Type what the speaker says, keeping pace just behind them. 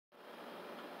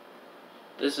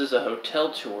This is a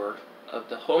hotel tour of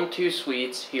the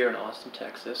Home2Suites here in Austin,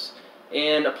 Texas.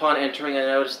 And upon entering, I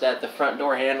noticed that the front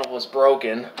door handle was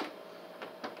broken.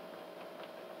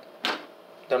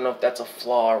 Don't know if that's a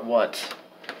flaw or what,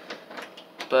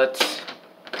 but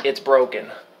it's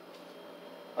broken.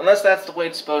 Unless that's the way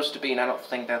it's supposed to be, and I don't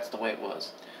think that's the way it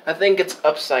was. I think it's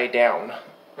upside down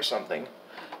or something.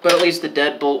 But at least the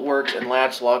deadbolt works and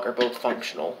latch lock are both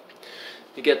functional.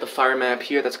 You get the fire map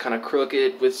here that's kind of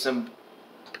crooked with some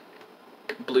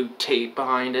blue tape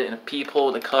behind it and a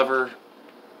peephole to cover.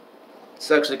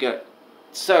 Sucks you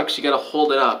gotta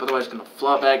hold it up, otherwise it's gonna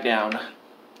flop back down.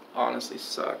 Honestly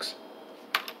sucks.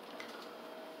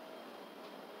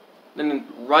 Then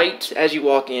right as you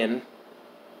walk in,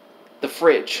 the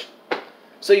fridge.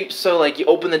 So you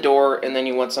open the door and then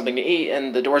you want something to eat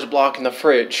and the door's blocking the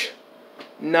fridge.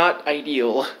 Not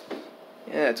ideal.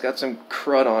 Yeah, it's got some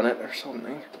crud on it or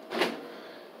something.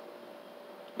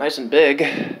 Nice and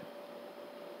big.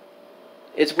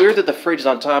 It's weird that the fridge is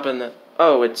on top and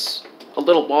it's a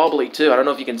little wobbly too. I don't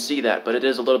know if you can see that, but it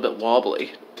is a little bit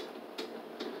wobbly.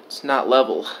 It's not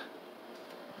level.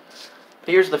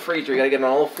 Here's the freezer. You gotta get on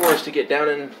all fours to get down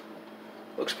and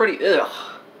looks pretty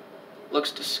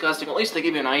looks disgusting. At least they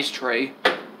give you an ice tray.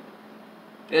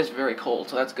 It is very cold,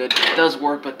 so that's good. It does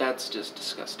work, but that's just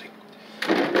disgusting.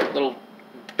 Little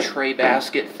tray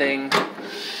basket thing.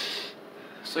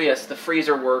 So yes, the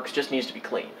freezer works, just needs to be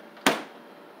clean.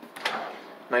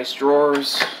 Nice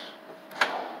drawers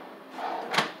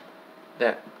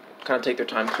that kind of take their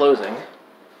time closing.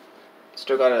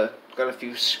 Still got a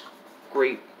few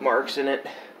scrape marks in it.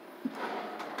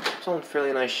 It's all in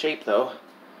fairly nice shape though.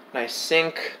 Nice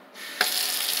sink.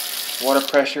 Water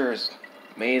pressure is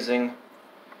amazing.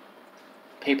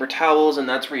 Paper towels, and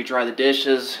that's where you dry the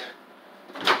dishes.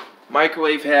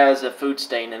 Microwave has a food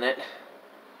stain in it.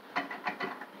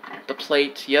 The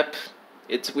plate, yep.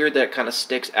 It's weird that it kind of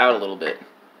sticks out a little bit.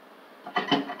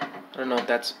 I don't know if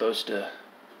that's supposed to...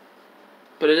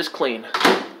 But it is clean.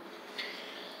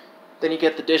 Then you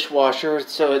get the dishwasher,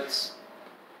 so it's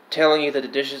telling you that the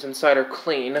dishes inside are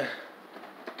clean.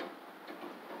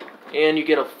 And you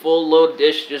get a full load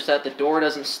dish just that the door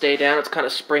doesn't stay down. It's kind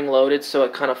of spring loaded, so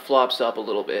it kind of flops up a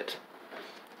little bit.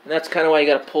 And that's kind of why you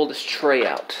got to pull this tray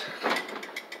out.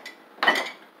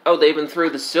 Oh, they even threw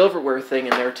the silverware thing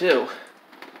in there too.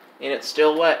 And it's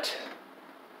still wet.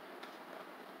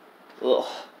 Ugh.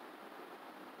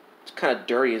 It's kind of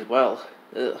dirty as well.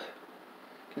 Ugh. You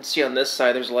can see on this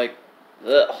side there's like,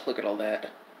 ugh, look at all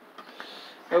that.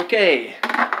 Okay.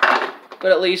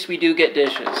 But at least we do get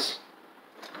dishes.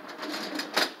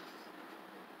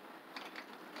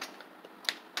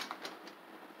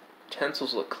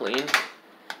 Utensils look clean.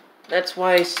 That's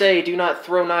why I say do not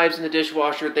throw knives in the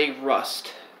dishwasher, they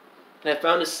rust. And I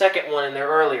found a second one in there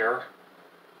earlier.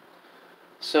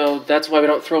 So that's why we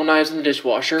don't throw knives in the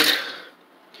dishwasher.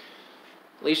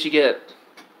 At least you get...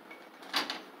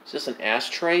 Is this an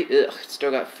ashtray? Ugh, it's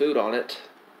still got food on it.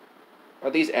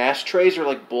 Are these ashtrays or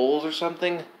like bowls or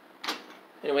something?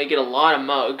 Anyway, you get a lot of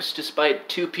mugs. Despite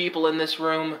 2 people in this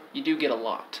room, you do get a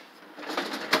lot.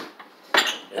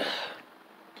 Ugh.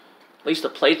 At least the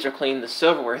plates are clean. The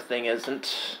silverware thing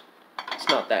isn't. It's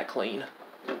not that clean.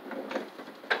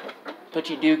 But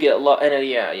you do get a lot. And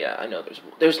yeah, I know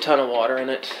there's a ton of water in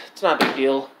it. It's not a big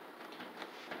deal.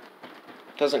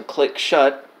 It doesn't click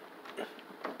shut.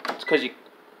 It's because you...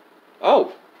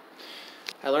 Oh!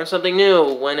 I learned something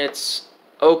new. When it's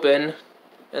open,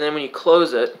 and then when you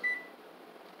close it,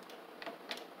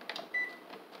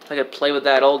 I could play with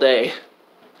that all day.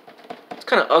 It's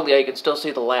kind of ugly. You can still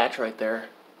see the latch right there.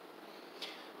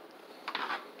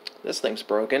 This thing's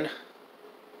broken.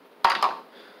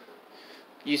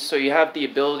 So you have the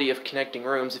ability of connecting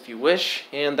rooms if you wish,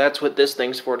 and that's what this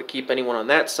thing's for, to keep anyone on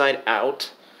that side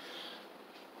out.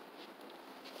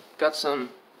 Got some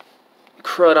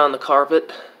crud on the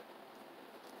carpet.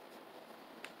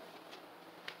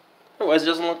 Otherwise, it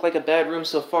doesn't look like a bad room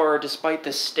so far, despite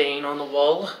the stain on the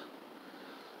wall.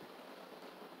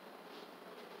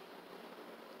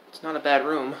 It's not a bad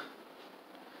room.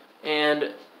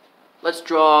 And let's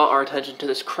draw our attention to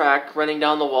this crack running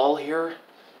down the wall here.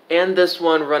 And this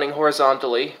one running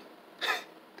horizontally.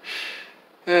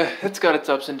 It's got its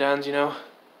ups and downs, you know.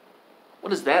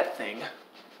 What is that thing?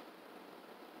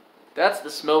 That's the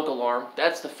smoke alarm.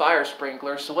 That's the fire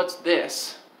sprinkler. So what's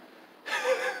this?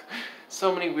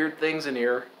 So many weird things in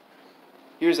here.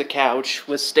 Here's a couch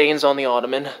with stains on the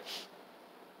ottoman.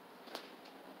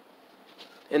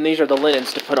 And these are the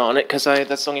linens to put on it, because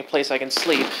that's the only place I can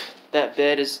sleep. That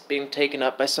bed is being taken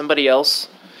up by somebody else.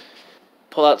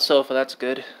 Pull-out sofa, that's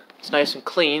good. It's nice and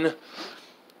clean.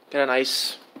 Got a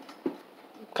nice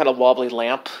kind of wobbly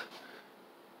lamp.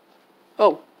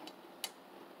 Oh,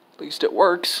 at least it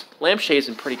works. Lampshade's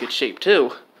in pretty good shape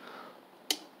too.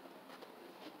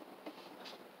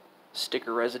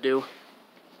 Sticker residue.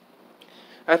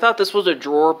 I thought this was a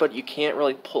drawer, but you can't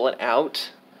really pull it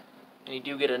out. And you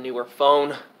do get a newer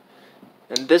phone.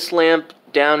 And this lamp,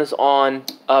 down is on,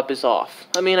 up is off.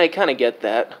 I mean, I kind of get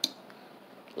that.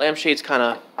 Lampshade's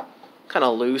kind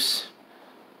of loose.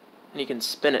 And you can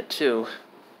spin it too.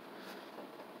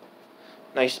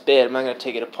 Nice bed. I'm not going to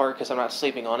take it apart because I'm not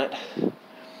sleeping on it.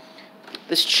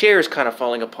 This chair is kind of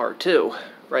falling apart too.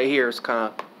 Right here is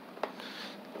kind of...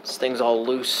 This thing's all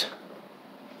loose.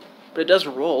 But it does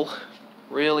roll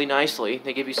really nicely.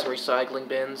 They give you some recycling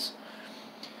bins.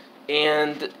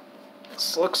 And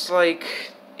this looks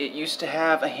like it used to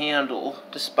have a handle,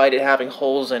 despite it having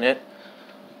holes in it.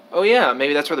 Oh yeah,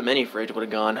 maybe that's where the mini fridge would have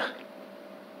gone.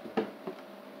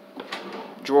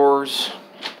 Drawers.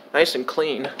 Nice and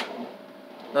clean.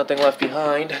 Nothing left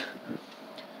behind.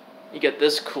 You get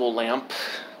this cool lamp.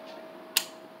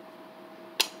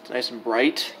 It's nice and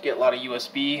bright. Get a lot of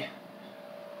USB.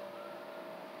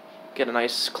 Get a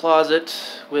nice closet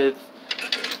with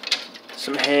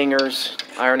some hangers,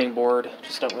 ironing board.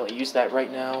 Just don't really use that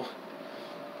right now.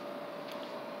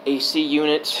 AC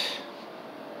unit.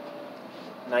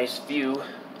 Nice view.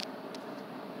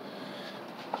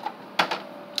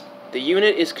 The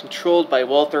unit is controlled by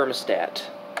wall thermostat.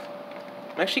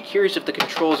 I'm actually curious if the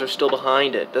controls are still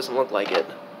behind it. Doesn't look like it.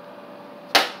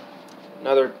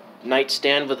 Another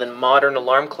nightstand with a modern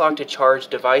alarm clock to charge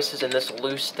devices in this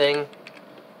loose thing.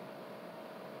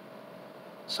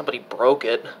 Somebody broke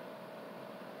it.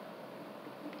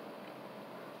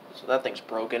 So that thing's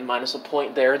broken, minus a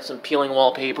point there and some peeling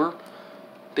wallpaper.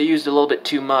 They used a little bit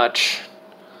too much.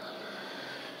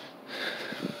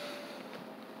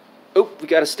 Oh, we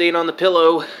got a stain on the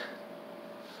pillow.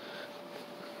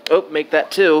 Oh, make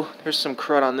that two. There's some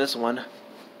crud on this one.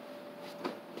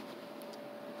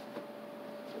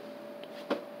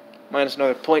 Minus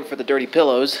another point for the dirty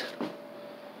pillows.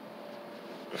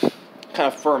 Kind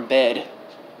of firm bed.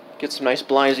 Get some nice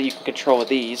blinds that you can control with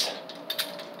these.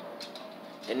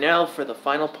 And now for the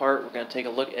final part, we're going to take a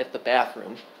look at the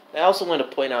bathroom. I also want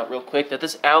to point out real quick that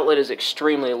this outlet is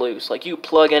extremely loose. Like, you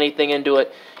plug anything into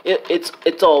it,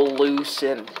 it's all loose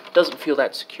and doesn't feel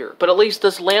that secure. But at least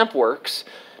this lamp works.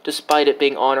 Despite it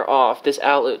being on or off, this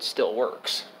outlet still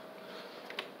works.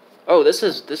 Oh, this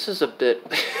is a bit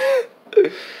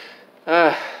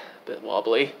bit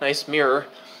wobbly. Nice mirror.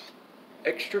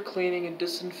 Extra cleaning and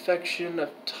disinfection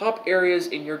of top areas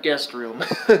in your guest room.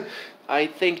 I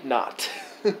think not.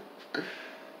 It's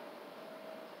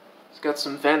got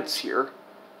some vents here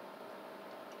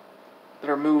that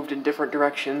are moved in different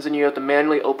directions, and you have to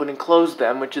manually open and close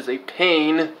them, which is a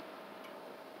pain.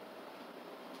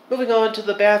 Moving on to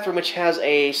the bathroom, which has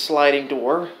a sliding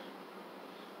door.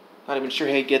 Not even sure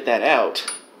how you get that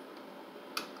out.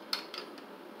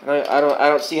 I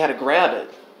don't see how to grab it.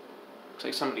 Looks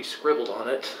like somebody scribbled on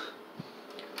it.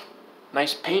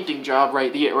 Nice painting job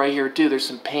right here too. There's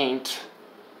some paint.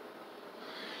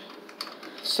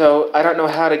 So I don't know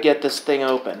how to get this thing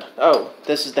open. Oh,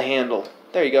 this is the handle.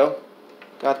 There you go.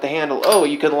 Got the handle. Oh,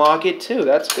 you can lock it too.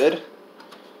 That's good.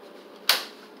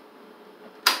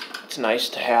 It's nice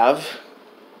to have.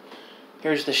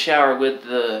 Here's the shower with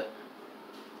the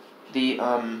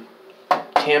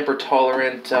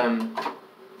tamper-tolerant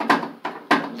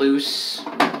loose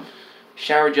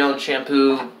shower gel and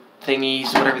shampoo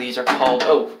thingies, whatever these are called.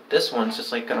 Oh, this one's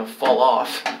just like gonna fall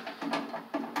off.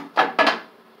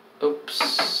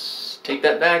 Oops. Take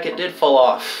that back, it did fall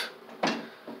off.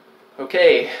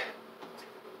 Okay.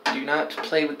 Do not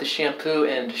play with the shampoo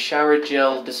and shower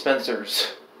gel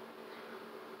dispensers.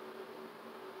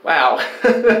 Wow.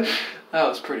 That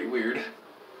was pretty weird.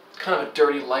 It's kind of a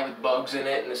dirty light with bugs in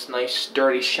it and this nice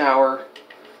dirty shower.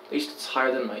 At least it's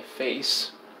higher than my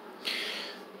face.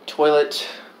 Toilet.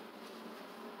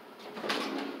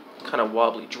 Kind of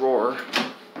wobbly drawer.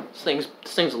 This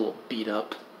thing's a little beat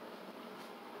up.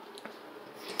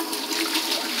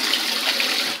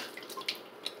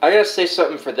 I gotta say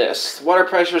something for this. Water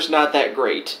pressure's not that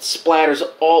great. It splatters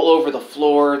all over the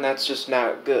floor, and that's just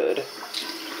not good.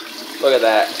 Look at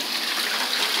that.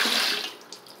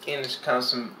 And there's kind of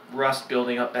some rust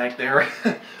building up back there.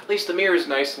 At least the mirror's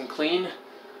nice and clean.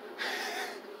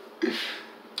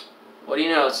 What do you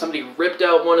know? Somebody ripped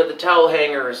out one of the towel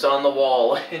hangers on the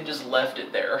wall and just left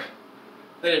it there.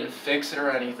 They didn't fix it or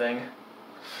anything.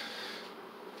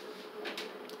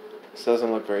 This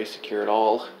doesn't look very secure at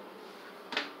all.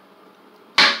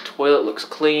 Toilet looks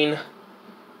clean.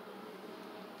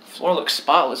 Floor looks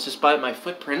spotless despite my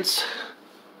footprints.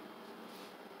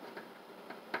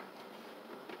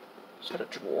 Is that a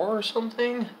drawer or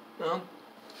something? No.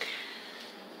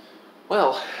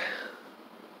 Well,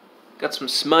 got some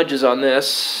smudges on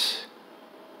this.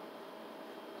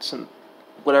 Some,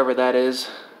 whatever that is.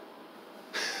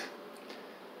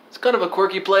 It's kind of a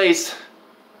quirky place.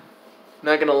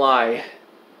 Not gonna lie.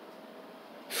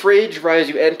 Fridge, right as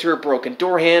you enter, broken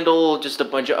door handle, just a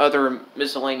bunch of other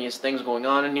miscellaneous things going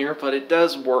on in here, but it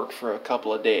does work for a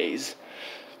couple of days.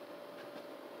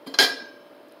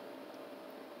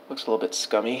 Looks a little bit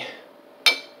scummy.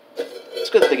 It's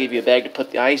good that they gave you a bag to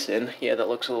put the ice in. Yeah, that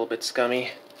looks a little bit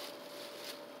scummy.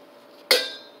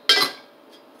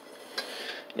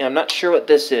 Now, I'm not sure what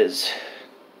this is.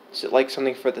 Is it like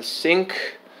something for the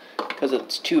sink? Because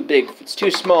it's too big, it's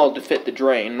too small to fit the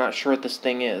drain. I'm not sure what this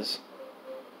thing is.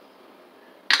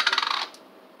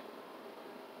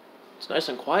 It's nice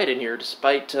and quiet in here,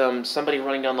 despite somebody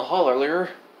running down the hall earlier.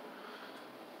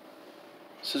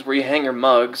 This is where you hang your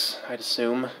mugs, I'd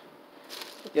assume.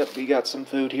 Yep, we got some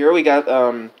food here. We got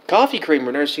coffee creamer.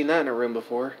 I've never seen that in a room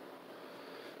before.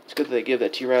 It's good that they give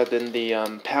that to you rather than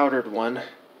the powdered one.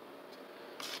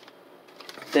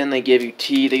 Then they give you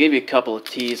tea. They give you a couple of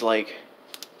teas, like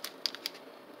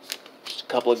just a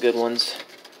couple of good ones.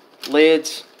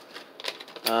 Lids,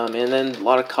 and then a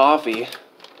lot of coffee.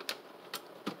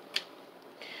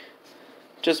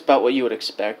 Just about what you would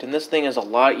expect. And this thing is a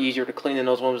lot easier to clean than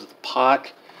those ones with the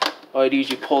pot. All you do is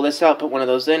you pull this out, put one of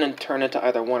those in, and turn it to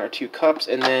either 1 or 2 cups,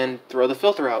 and then throw the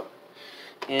filter out.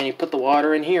 And you put the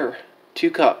water in here.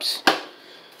 2 cups.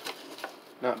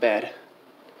 Not bad.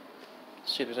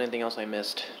 Let's see if there's anything else I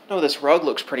missed. No, this rug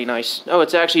looks pretty nice. Oh,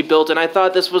 it's actually built in. I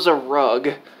thought this was a rug,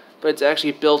 but it's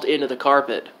actually built into the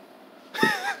carpet.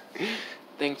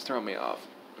 Things throw me off.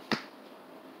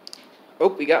 Oh,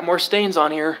 we got more stains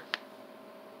on here.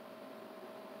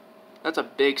 That's a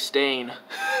big stain.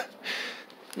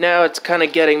 Now it's kind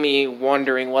of getting me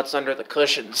wondering what's under the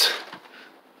cushions.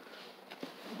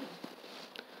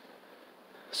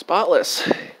 Spotless.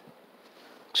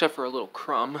 Except for a little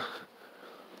crumb.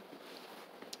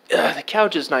 The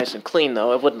couch is nice and clean,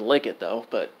 though. I wouldn't lick it, though,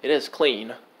 but it is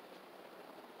clean.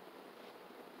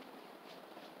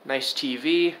 Nice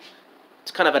TV.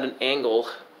 It's kind of at an angle.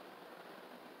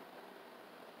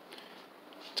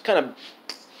 It's kind of...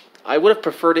 I would have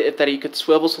preferred it if that you could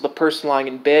swivel so the person lying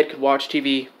in bed could watch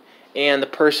TV, and the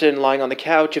person lying on the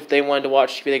couch, if they wanted to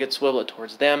watch TV, they could swivel it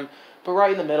towards them. But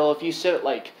right in the middle, if you sit it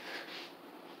like...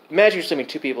 Imagine you're sleeping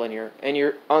 2 people in here, and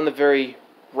you're on the very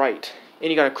right, and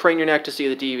you gotta crane your neck to see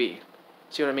the TV.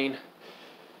 See what I mean?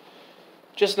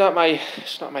 Just not my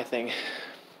thing.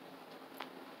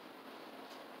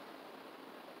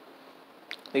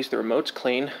 At least the remote's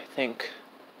clean, I think.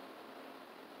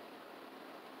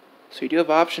 So you do have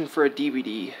option for a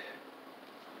DVD.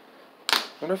 I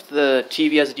wonder if the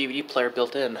TV has a DVD player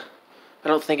built in. I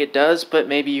don't think it does, but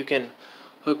maybe you can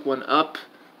hook one up.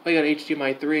 I got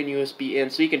HDMI 3 and USB in,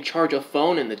 so you can charge a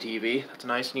phone in the TV. That's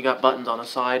nice, and you got buttons on the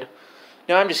side.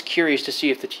 Now I'm just curious to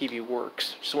see if the TV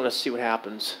works. Just want to see what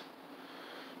happens.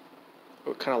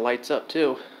 Oh, it kind of lights up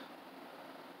too.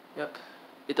 Yep,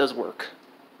 it does work.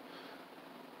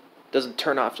 Doesn't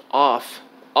turn off.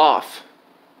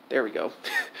 There we go.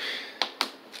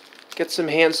 Get some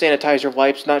hand sanitizer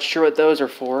wipes. Not sure what those are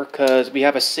for, because we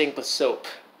have a sink with soap.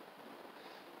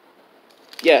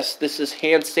 Yes, this is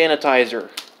hand sanitizer.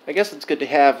 I guess it's good to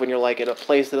have when you're like at a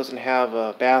place that doesn't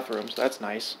have bathrooms. That's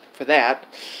nice for that.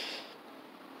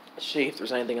 Let's see if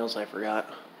there's anything else I forgot.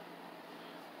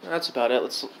 That's about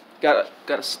it. Got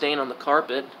a stain on the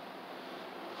carpet.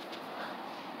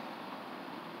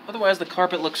 Otherwise, the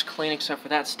carpet looks clean except for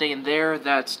that stain there,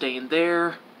 that stain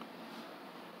there.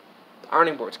 The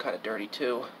ironing board's kind of dirty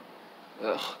too.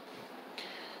 Ugh.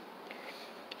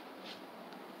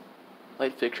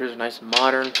 Light fixtures are nice and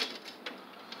modern.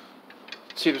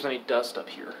 Let's see if there's any dust up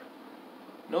here.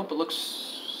 Nope, it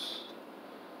looks...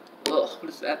 Ugh, what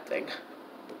is that thing?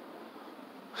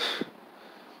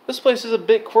 This place is a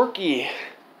bit quirky.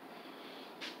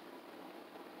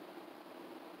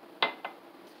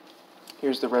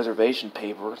 Here's the reservation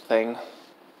paper thing.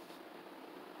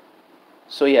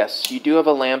 So yes, you do have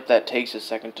a lamp that takes a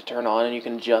second to turn on, and you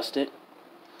can adjust it,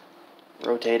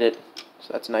 rotate it,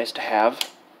 so that's nice to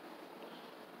have.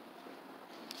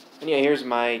 And yeah, here's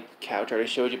my couch I already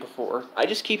showed you before. I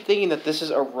just keep thinking that this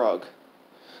is a rug.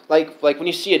 Like when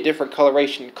you see a different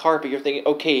coloration carpet, you're thinking,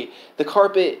 okay, the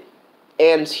carpet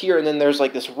ends here and then there's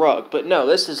like this rug. But no,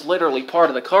 this is literally part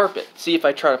of the carpet. See, if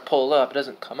I try to pull it up, it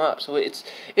doesn't come up. So it's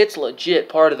legit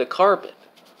part of the carpet.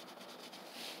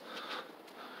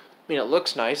 I mean, it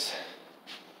looks nice.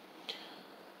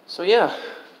 So yeah,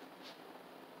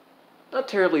 not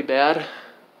terribly bad.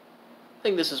 I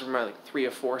think this is my like 3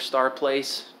 or 4 star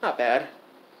place. Not bad.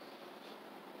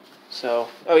 So,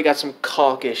 oh, we got some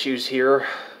caulk issues here.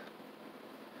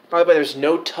 By the way, there's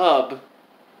no tub.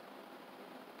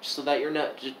 Just so that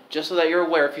you're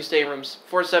aware, if you stay in rooms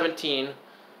 417,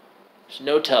 there's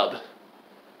no tub.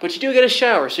 But you do get a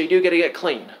shower, so you do get to get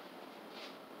clean.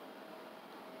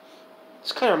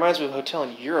 This kind of reminds me of a hotel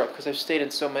in Europe, because I've stayed in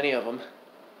so many of them.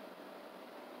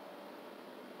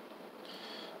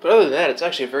 But other than that, it's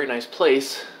actually a very nice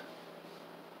place.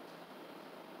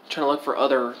 I'm trying to look for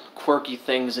other quirky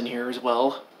things in here as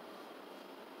well.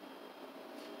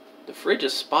 The fridge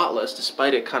is spotless,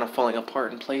 despite it kind of falling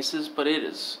apart in places, but it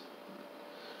is.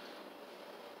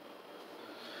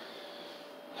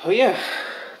 Oh yeah,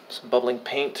 some bubbling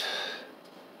paint.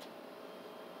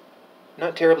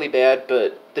 Not terribly bad,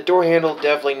 but the door handle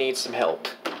definitely needs some help.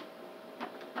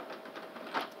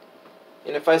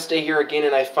 And if I stay here again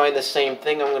and I find the same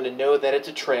thing, I'm going to know that it's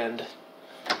a trend.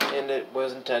 And it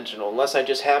was intentional, unless I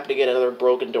just happen to get another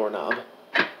broken doorknob.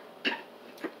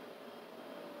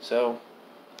 So,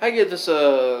 I give this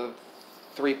a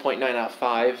 3.9 out of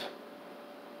 5.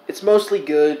 It's mostly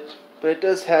good, but it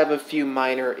does have a few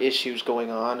minor issues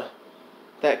going on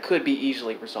that could be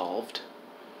easily resolved.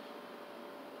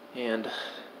 And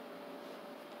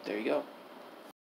there you go.